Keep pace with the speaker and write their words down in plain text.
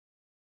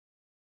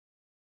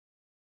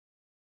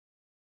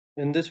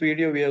In this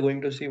video, we are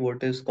going to see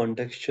what is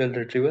contextual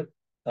retrieval.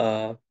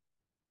 Uh,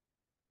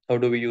 how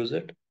do we use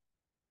it?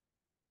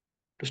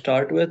 To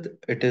start with,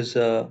 it is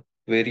a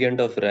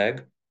variant of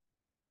RAG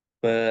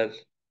where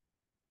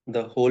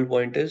the whole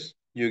point is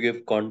you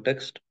give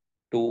context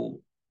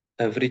to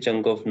every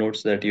chunk of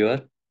nodes that you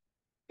are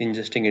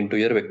ingesting into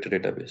your vector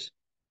database.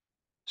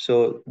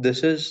 So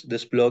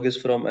this blog is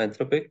from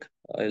Anthropic.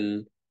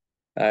 I'll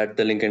add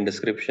the link in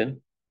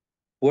description.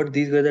 What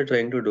these guys are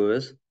trying to do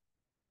is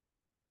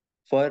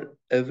for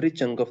every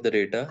chunk of the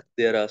data,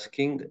 they are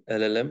asking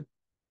LLM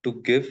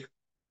to give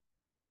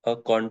a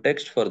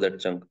context for that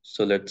chunk.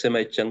 So let's say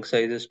my chunk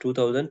size is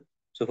 2000.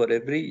 So for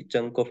every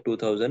chunk of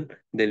 2000,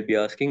 they'll be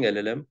asking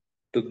LLM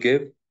to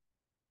give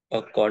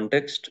a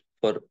context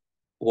for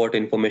what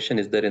information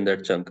is there in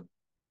that chunk.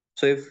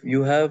 So if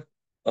you have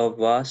a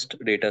vast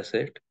data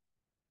set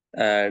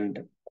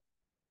and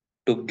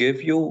to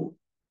give you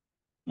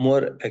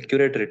more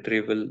accurate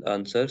retrieval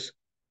answers,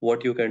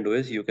 what you can do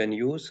is you can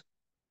use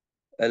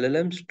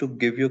LLMs to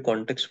give you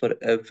context for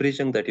every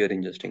chunk that you're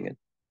ingesting in.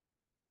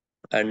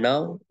 And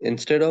now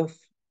instead of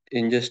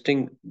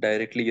ingesting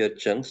directly your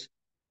chunks,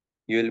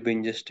 you will be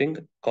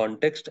ingesting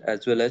context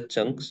as well as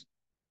chunks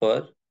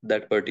for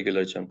that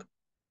particular chunk.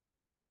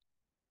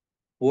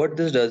 What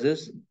this does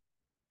is,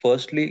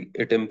 firstly,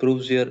 it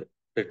improves your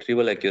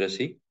retrieval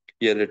accuracy.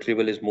 Your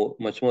retrieval is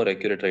much more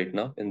accurate right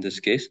now in this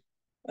case.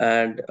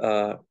 And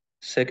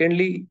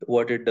secondly,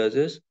 what it does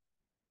is,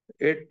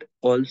 it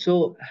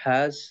also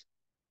has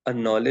a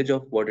knowledge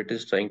of what it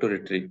is trying to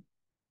retrieve.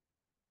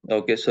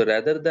 Okay, so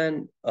rather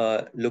than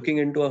looking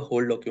into a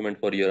whole document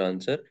for your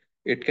answer,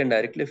 it can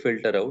directly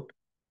filter out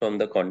from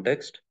the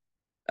context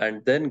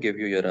and then give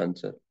you your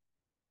answer.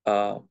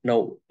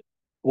 Now,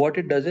 what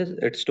it does is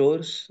it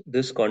stores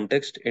this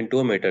context into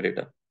a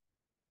metadata.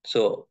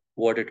 So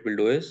what it will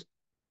do is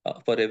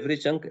for every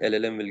chunk,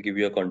 LLM will give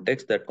you a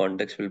context. That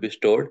context will be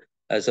stored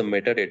as a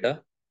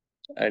metadata.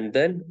 And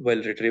then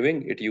while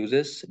retrieving, it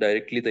uses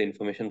directly the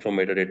information from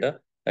metadata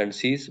and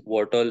sees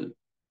what all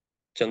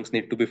chunks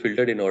need to be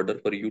filtered in order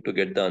for you to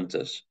get the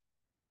answers.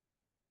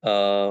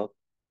 Uh,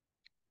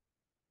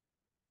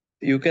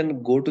 you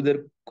can go to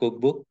their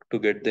cookbook to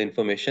get the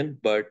information,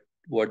 but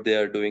what they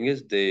are doing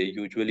is they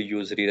usually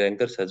use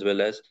re-rankers as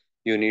well as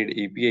you need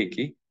API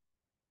key.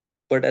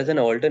 But as an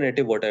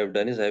alternative, what I've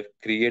done is I've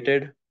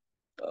created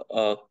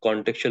a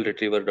contextual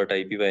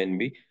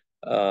retriever.ipynb,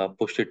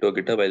 pushed it to a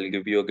GitHub. I'll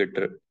give you a Git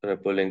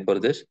repo link for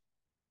this.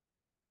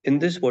 In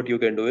this, what you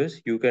can do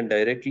is you can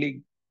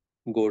directly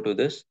go to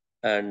this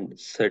and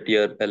set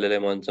your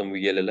LLM on some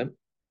VLLM.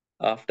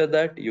 After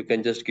that, you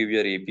can just give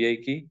your API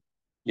key,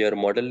 your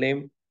model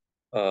name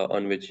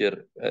on which your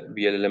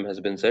VLLM has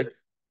been set.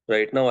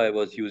 Right now, I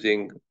was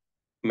using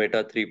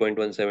Meta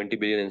 3.170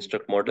 billion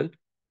instruct model,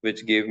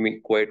 which gave me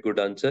quite good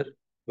answer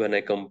when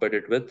I compared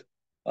it with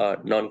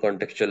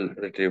non-contextual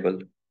retrieval.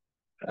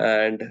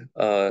 And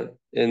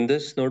in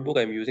this notebook,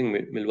 I'm using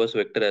Milvus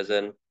vector as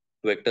an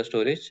vector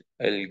storage.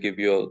 I'll give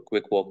you a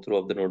quick walkthrough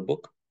of the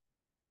notebook.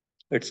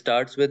 It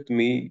starts with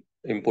me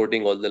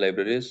importing all the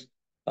libraries.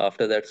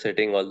 After that,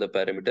 setting all the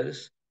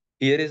parameters.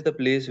 Here is the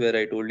place where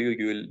I told you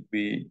you will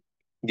be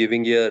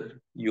giving your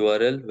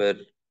URL where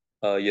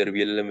your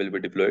VLLM will be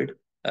deployed.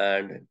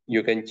 And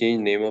you can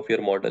change name of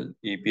your model,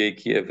 API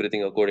key,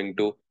 everything according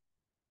to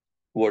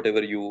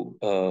whatever you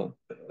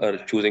are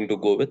choosing to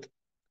go with.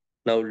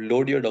 Now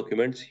load your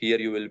documents. Here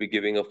you will be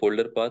giving a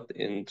folder path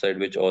inside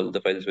which all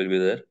the files will be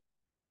there.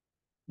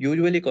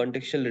 Usually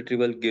contextual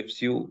retrieval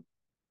gives you,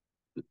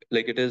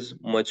 like, it is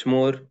much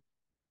more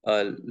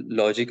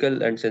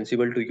logical and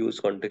sensible to use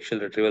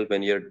contextual retrieval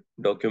when your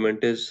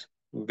document is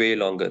way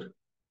longer,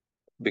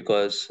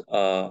 because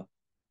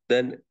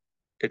then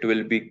it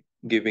will be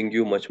giving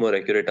you much more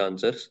accurate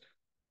answers,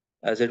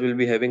 as it will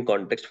be having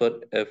context for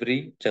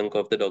every chunk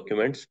of the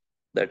documents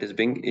that is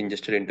being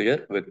ingested into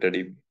your vector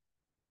DB.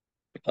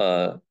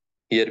 Uh,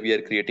 Here we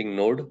are creating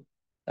node,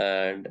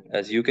 and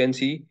as you can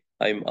see,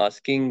 I'm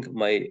asking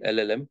my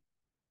LLM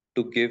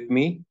to give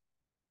me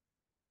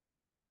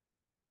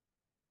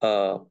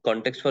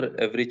context for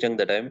every chunk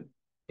that I'm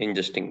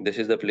ingesting. This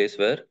is the place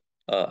where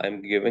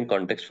I'm giving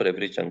context for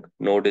every chunk.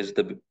 Node is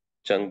the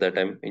chunk that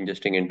I'm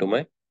ingesting into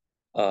my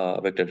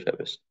vector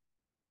database.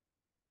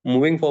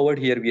 Moving forward,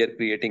 here we are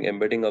creating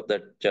embedding of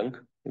that chunk,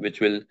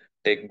 which will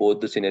take both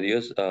the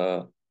scenarios,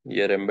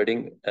 your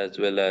embedding as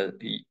well as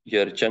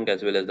your chunk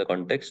as well as the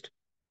context.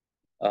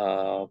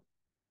 Uh,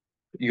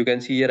 you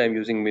can see here I'm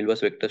using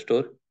Milvus vector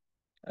store,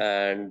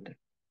 and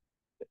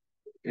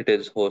it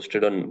is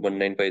hosted on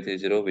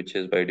 19530, which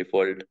is by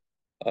default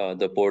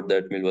the port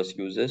that Milvus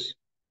uses.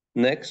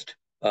 Next,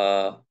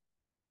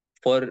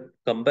 for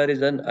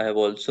comparison, I have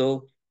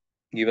also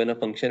given a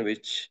function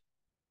which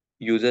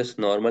uses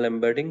normal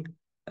embedding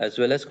as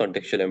well as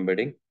contextual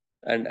embedding.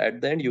 And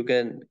at the end, you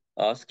can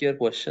ask your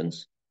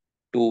questions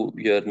to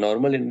your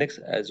normal index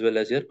as well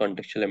as your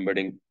contextual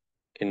embedding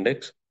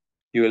index.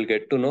 You will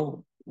get to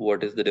know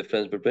what is the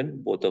difference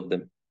between both of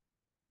them.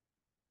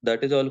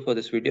 That is all for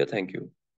this video. Thank you.